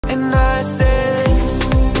And I said,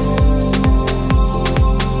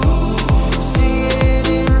 see it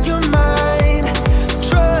in your mind,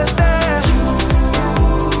 trust that you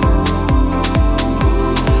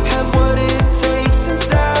have what it takes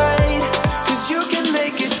inside, 'cause you can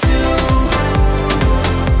make it too.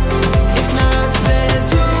 If not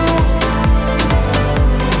says who,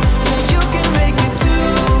 yeah, you can make it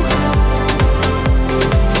too.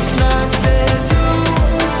 If not says who,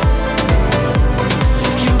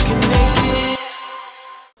 you can make it.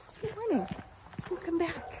 Good morning. Welcome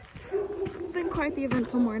back. It's been quite the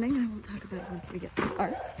eventful morning. I will talk about it once we get to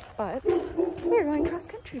art. But we're going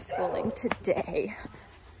cross-country schooling today.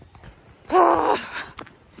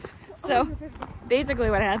 So basically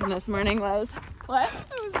what happened this morning was, what?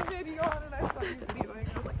 I was videoing and I saw you videoing.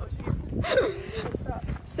 I was like, oh shoot. Stop.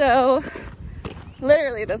 So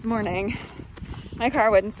literally this morning, my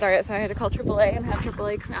car wouldn't start, so I had to call AAA and have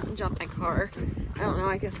AAA come out and jump my car. I don't know,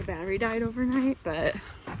 I guess the battery died overnight, but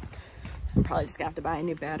I'm probably just gonna have to buy a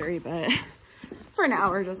new battery, but for now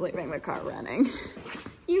we're just leaving the car running.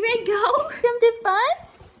 You ready to go? Come to fun?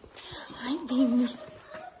 Hi, baby.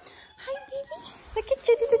 Hi, baby. Look at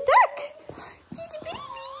you, little duck. She's a baby.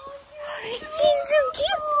 She's so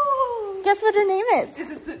cute. Guess what her name is?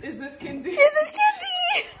 Is this Kinsey? This is Kinsey.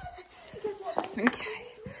 Okay.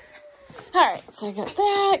 All right, so I got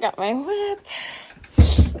that, got my whip. I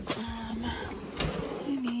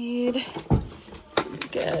need to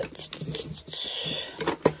get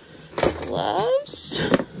gloves.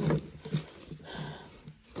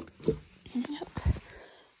 Yep.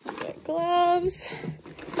 I got gloves.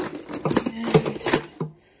 And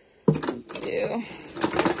do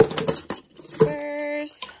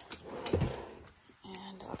spurs.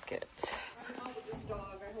 And I'll get.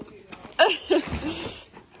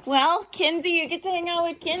 Well, Kinsey, you get to hang out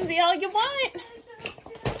with Kinsey all you want.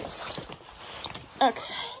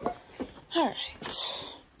 Okay. All right.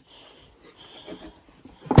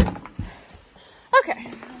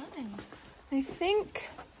 Okay. I think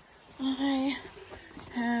I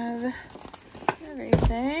have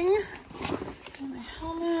everything. Got my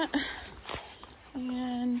helmet.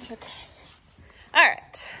 And okay. All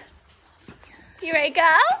right. You ready to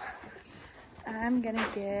go? I'm gonna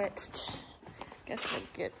get. Guess I'll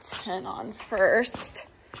get 10 on first.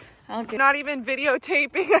 I'll get. Not even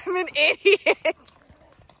videotaping. I'm an idiot.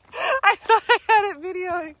 I thought I had it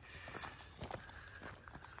videoing.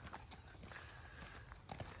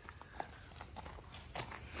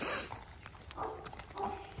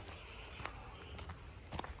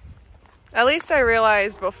 At least I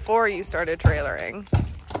realized before you started trailering.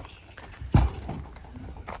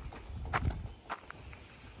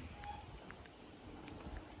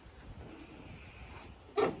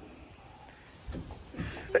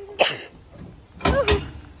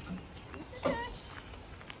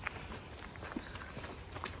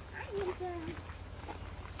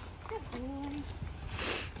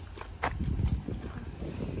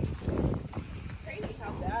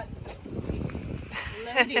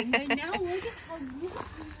 But now look at how good you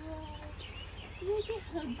are. Look at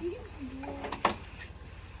how good you are.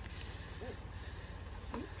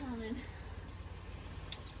 She's coming.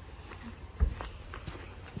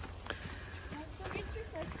 Let's go get your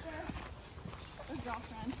sister. Or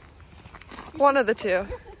girlfriend. One of the two.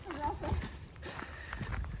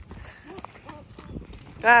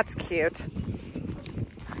 That's cute.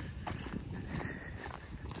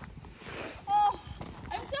 Oh,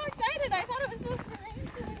 I'm so excited. I thought it was supposed to rain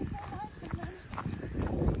today so much.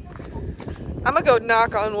 I'm gonna go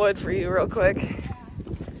knock on wood for you real quick.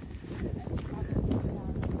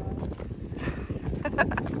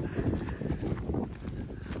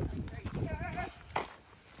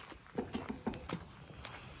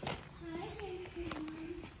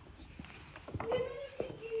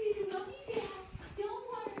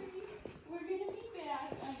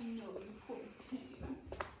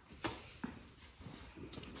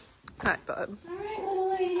 Hi, bud. All right, little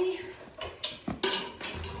lady.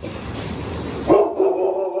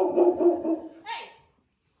 Hey,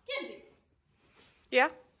 Kinsey. Yeah?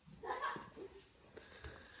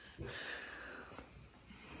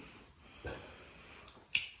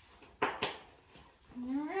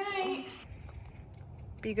 All right.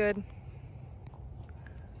 Be good.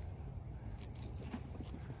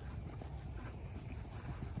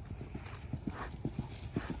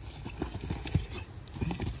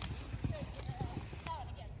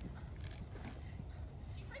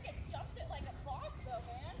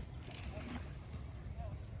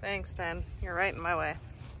 Thanks, Dan. You're right in my way.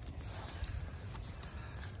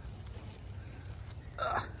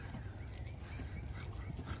 Ugh.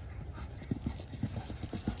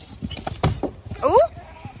 Ooh!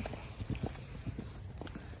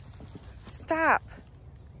 stop.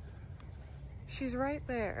 She's right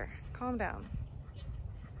there. Calm down.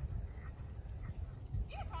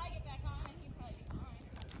 You could probably get back on and he'd probably be fine.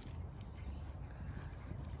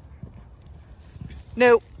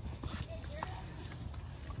 Nope.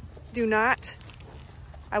 Do not.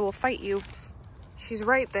 I will fight you. She's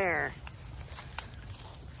right there.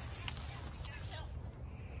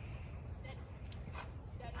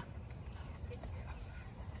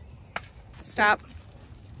 Stop.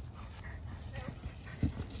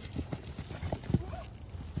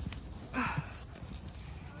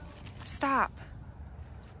 Stop.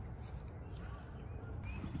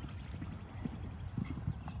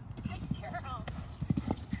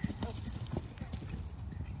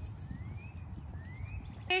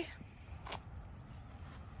 Hey.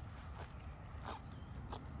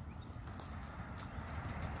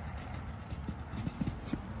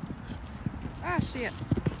 Ah, shit.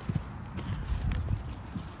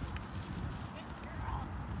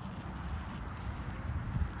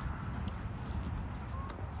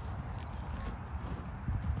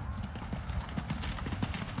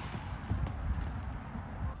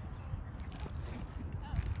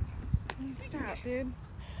 Stop, dude.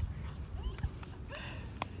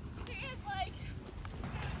 She is like...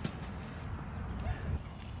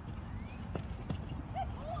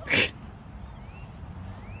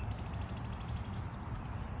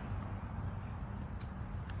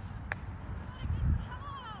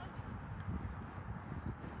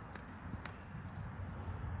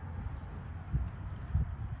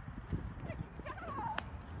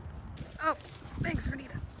 Oh, thanks,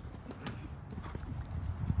 Ranita.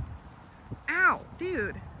 Ow,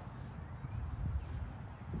 dude.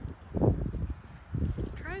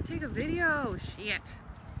 Try to take a video. Shit.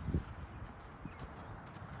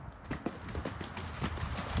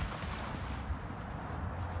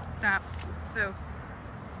 Stop. Oh.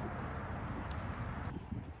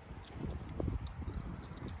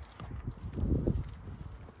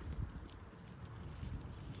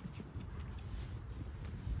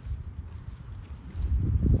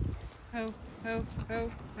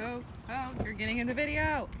 Oh, you're getting in the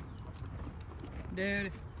video.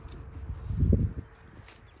 Dude.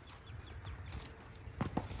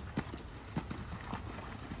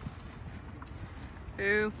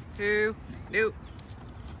 Nope.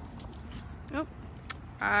 Nope.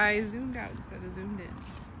 I zoomed out instead of zoomed in.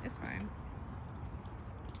 It's fine.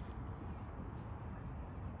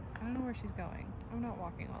 I don't know where she's going. I'm not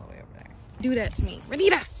walking all the way over there. Do that to me.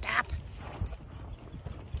 Ranita, stop.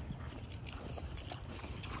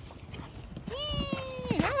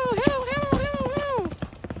 Hello.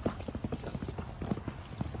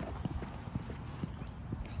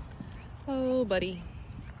 Oh, buddy.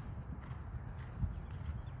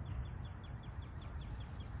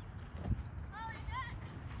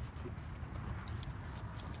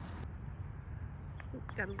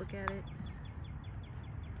 Gotta look at it.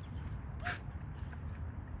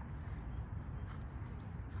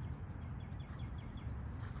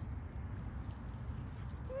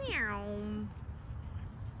 Meow.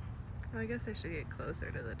 Well, I guess I should get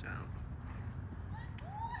closer to the jump.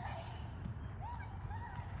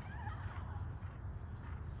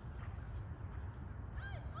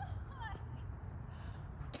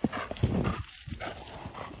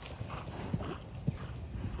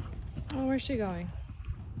 Oh, where's she going?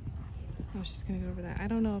 Oh, she's gonna go over that. I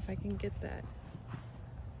don't know if I can get that.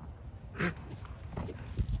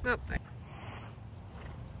 Nope.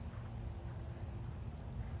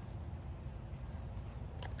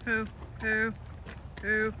 Who?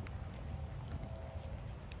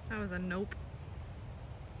 That was a nope.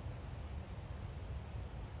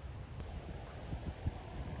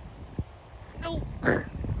 Nope.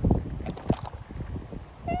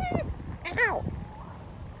 Ow.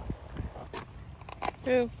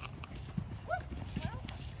 Who?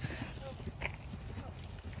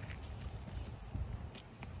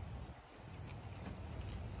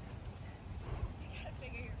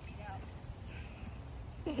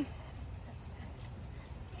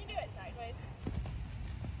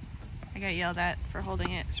 I got yelled at for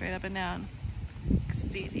holding it straight up and down because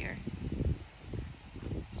it's easier,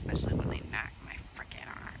 especially when they knock my frickin'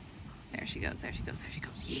 arm. There she goes.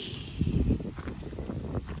 Yee.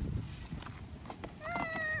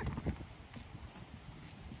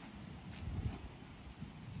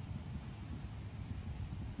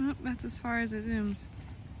 Oh, that's as far as it zooms.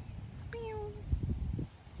 Meow.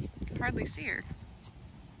 Can hardly see her.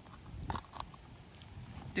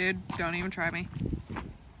 Dude, don't even try me.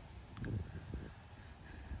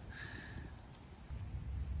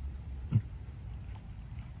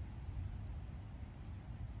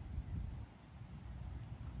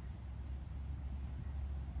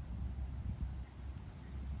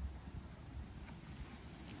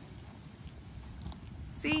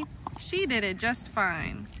 See, she did it just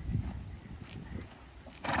fine.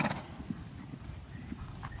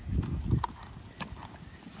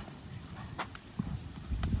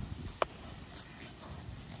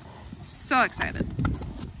 So excited.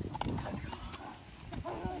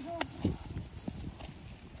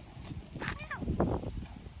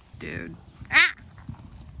 Dude. Ah!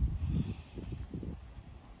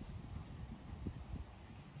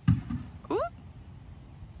 Ooh.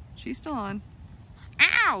 She's still on.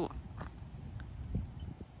 Ow!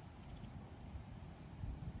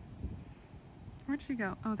 Where'd she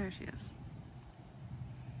go? Oh, there she is.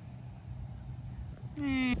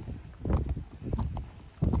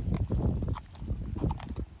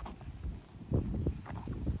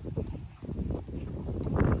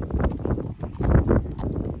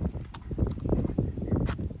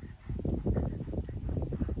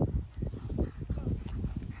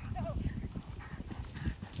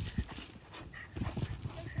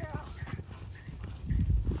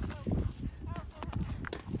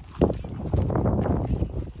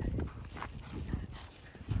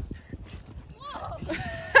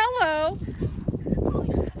 Hello.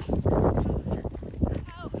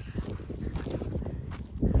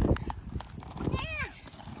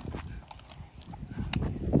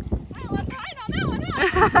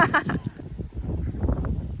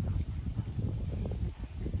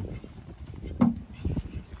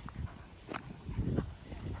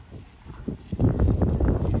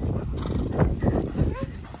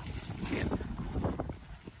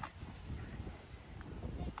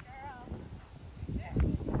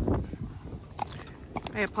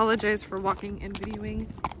 I apologize for walking and videoing,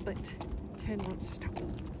 but 10 won't stop.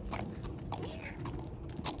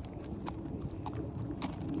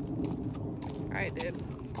 Alright, dude.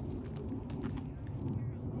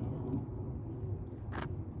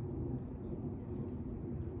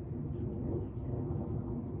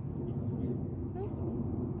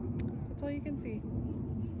 That's all you can see.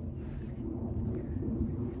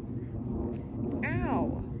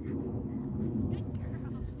 Ow!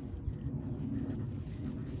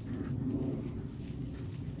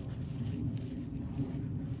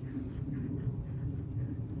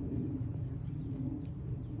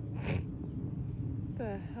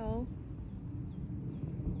 The hell?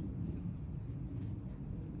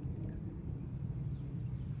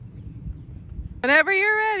 Whenever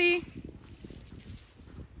you're ready.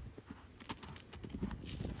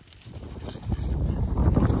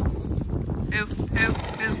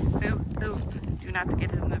 Do not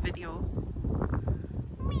get in the video.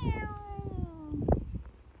 Meow.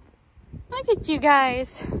 Look at you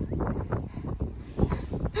guys.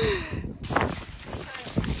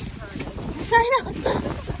 I know.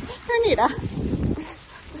 Ranita.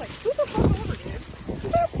 Like, who the fuck over, dude?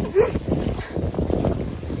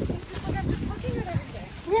 It's just like I'm just looking at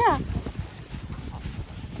everything. Yeah.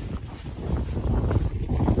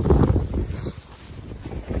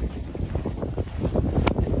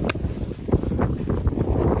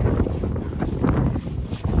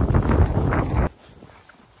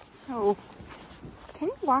 Oh. Can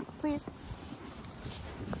you walk, please?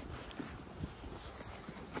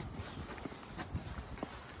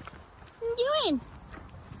 Doing?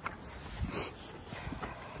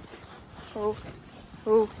 Oh,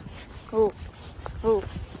 oh, oh, oh.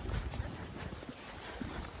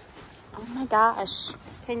 Oh my gosh.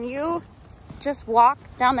 Can you just walk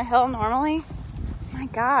down the hill normally? My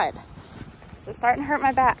God. This is starting to hurt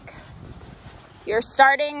my back. You're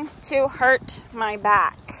starting to hurt my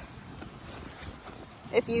back.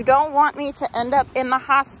 If you don't want me to end up in the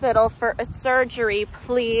hospital for a surgery,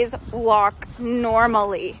 please walk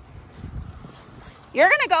normally. You're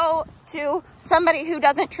gonna go to somebody who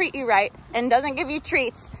doesn't treat you right and doesn't give you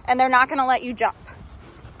treats, and they're not gonna let you jump.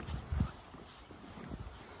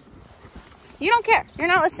 You don't care. You're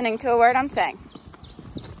not listening to a word I'm saying.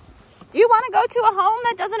 Do you want to go to a home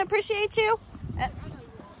that doesn't appreciate you?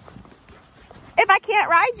 If I can't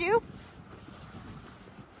ride you.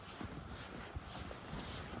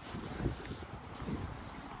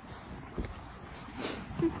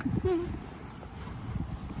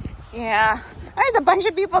 Yeah. There's a bunch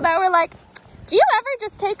of people that were like, do you ever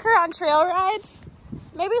just take her on trail rides?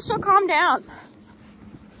 Maybe she'll calm down.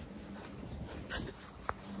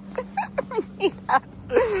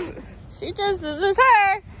 She just, this is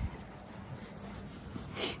her.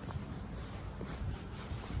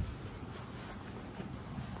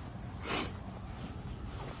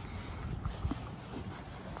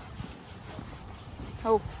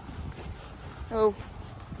 Oh. Oh.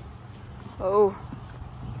 Oh.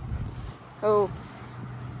 Oh.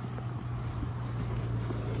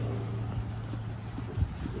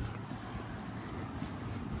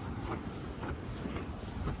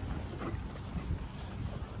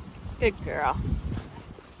 Good girl.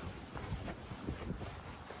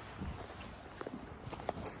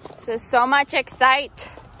 This is so much excite.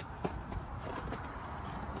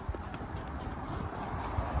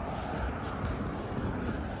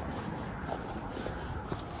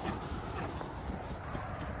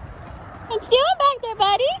 What you doing back there,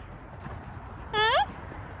 buddy? Huh?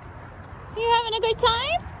 You having a good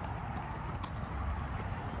time?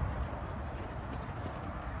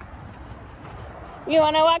 You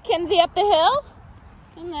want to walk Kinsey up the hill?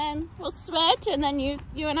 And then we'll switch, and then you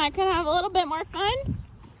and I can have a little bit more fun?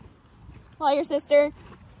 While your sister,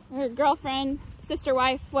 or girlfriend, sister,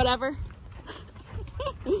 wife, whatever.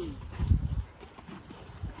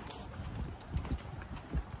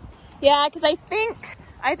 Yeah, because I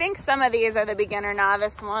think some of these are the beginner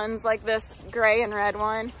novice ones, like this gray and red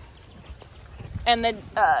one. And the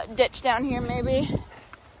ditch down here, maybe.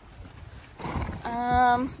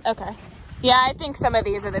 Okay. Yeah, I think some of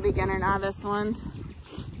these are the beginner novice ones.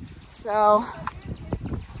 So,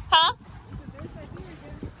 huh?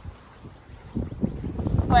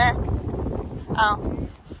 Where? Oh.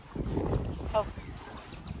 Oh.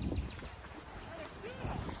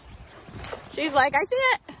 She's like, I see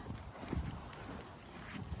it.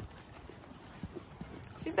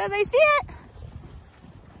 She says, I see it.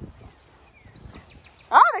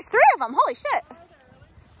 Oh, there's 3 of them. Holy shit.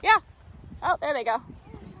 Yeah. Oh, there they go.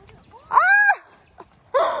 Ah!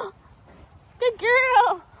 Good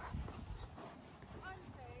girl.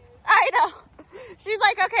 I know. She's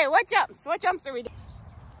like, okay, what jumps? What jumps are we doing?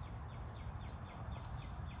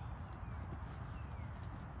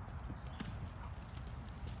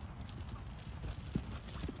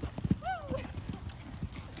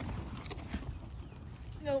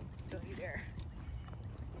 Nope, don't you dare.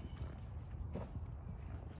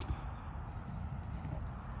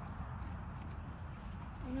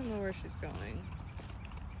 I don't know where she's going.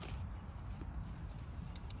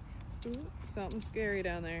 Ooh, something scary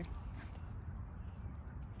down there.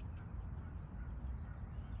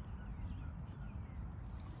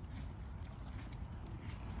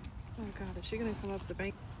 Oh God, is she gonna come up the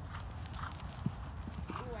bank?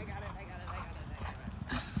 Ooh, I got it.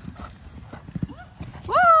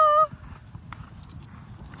 Woo!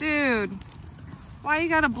 Dude, why you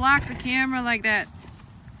gotta block the camera like that?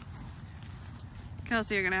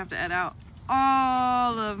 Kelsey, you're gonna have to edit out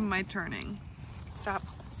all of my turning. Stop.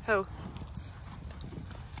 Ho.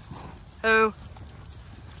 Ho.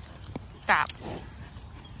 Stop.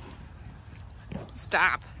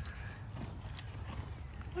 Stop.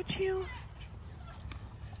 Would you?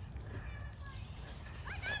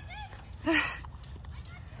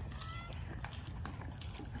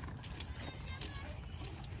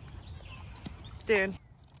 Dude.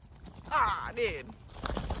 Ah, dude.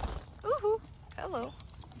 Ooh. Hello.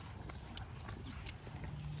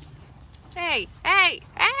 Hey, hey,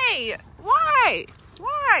 hey! Why?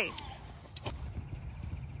 Why?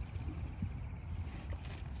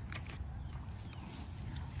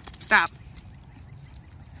 Stop.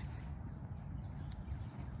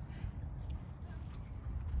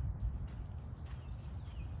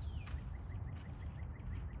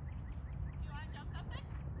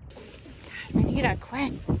 Ranita,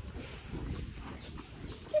 quit. Here's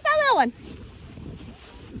that little one.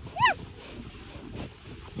 Yeah.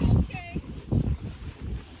 Okay.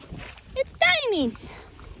 It's tiny.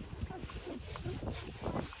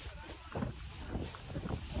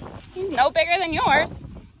 He's no bigger than yours.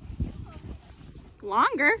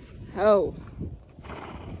 Longer. Oh.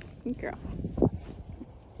 Good girl.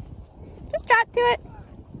 Just drop to it.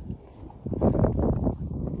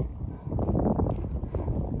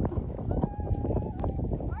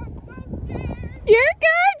 You're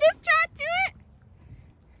good. Just drop to it.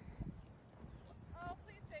 Oh,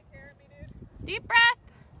 please take care of me, dude. Deep breath.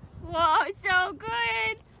 Whoa, so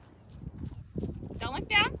good. Don't look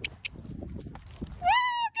down. Woo,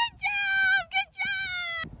 good job. Good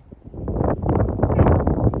job.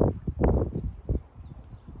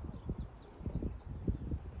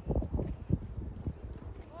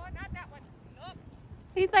 Oh, not that one. Nope.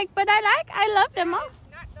 He's like, but I love them all.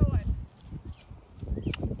 Not the one.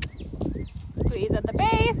 Squeeze at the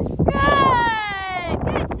base. Good.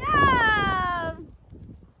 Good job.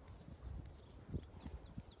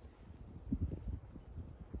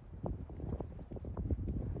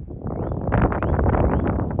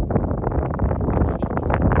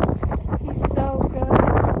 He's so good.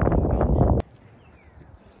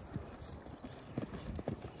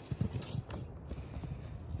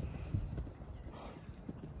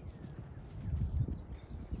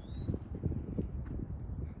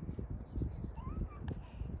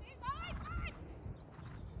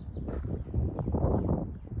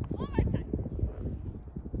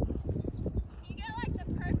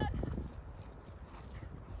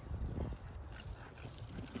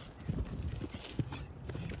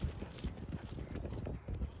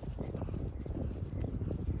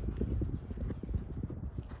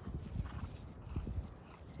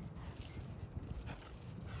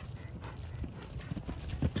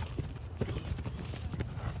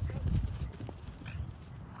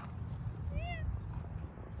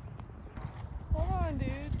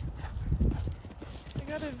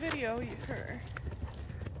 gotta video her.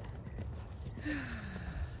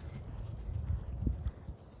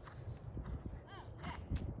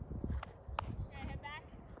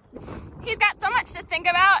 He's got so much to think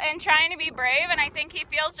about and trying to be brave, and I think he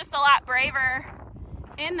feels just a lot braver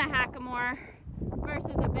in the hackamore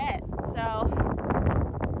versus a bit. So,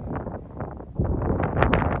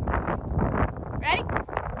 ready?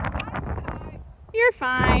 You're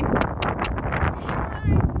fine.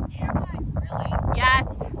 Really? Yes.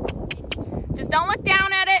 Just don't look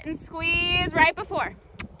down at it and squeeze right before.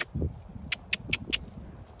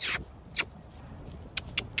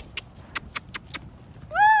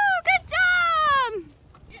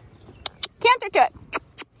 Canter to it.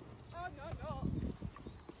 Oh, no.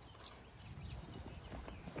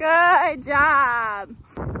 Good job.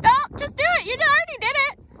 Don't, just do it. You already did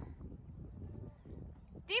it.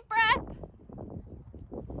 Deep breath.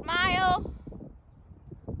 Smile.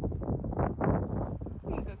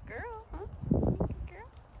 Good girl, huh? Good girl.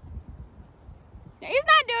 No, he's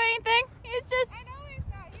not doing anything. He's just... I know he's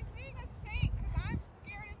not. He's being a saint because I'm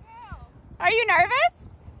scared as hell. Are you nervous?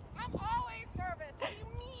 I'm always nervous. What do you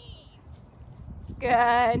mean?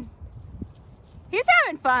 Good. He's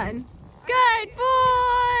having fun. Good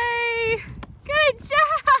boy. Good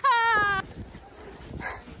job.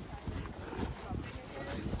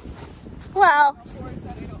 Well.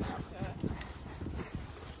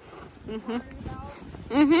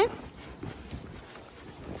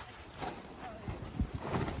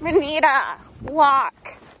 Ranita,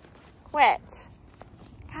 walk. Quit.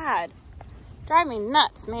 God, drive me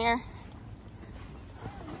nuts, Mare.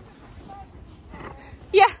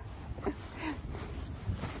 Yeah.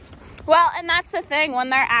 Well, and that's the thing, when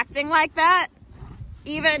they're acting like that,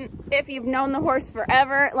 even if you've known the horse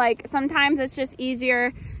forever, like sometimes it's just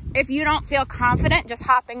easier if you don't feel confident just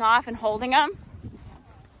hopping off and holding them.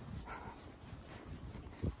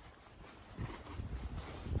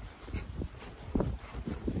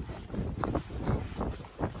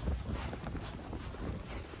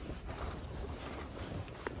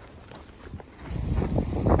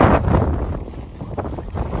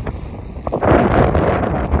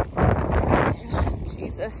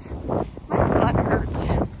 Jesus, my butt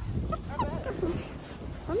hurts.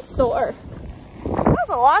 I'm sore. That was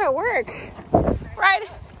a lot of work. Right?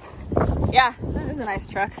 Yeah, that is a nice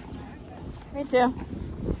truck. Me too.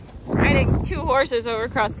 Riding 2 horses over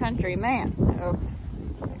cross country, man. Oh,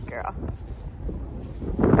 good girl.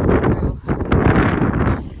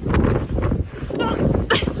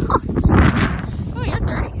 Oh, you're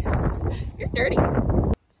dirty. You're dirty.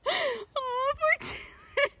 Oh, poor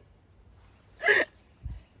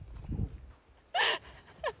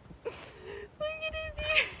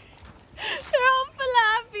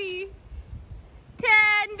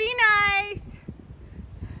be nice.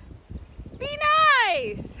 Be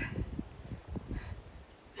nice.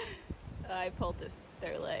 So I poulticed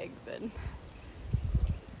their legs and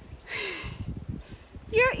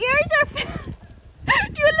your ears are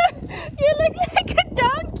you look like a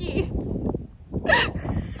donkey.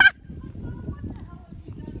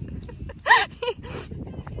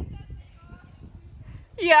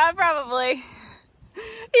 Yeah, probably.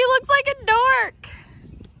 He looks like a dork.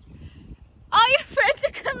 All your friends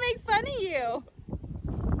are gonna make fun of you.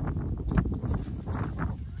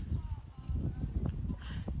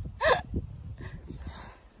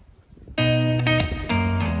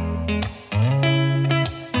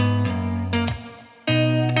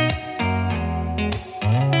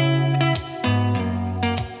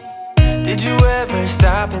 Did you ever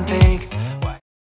stop and think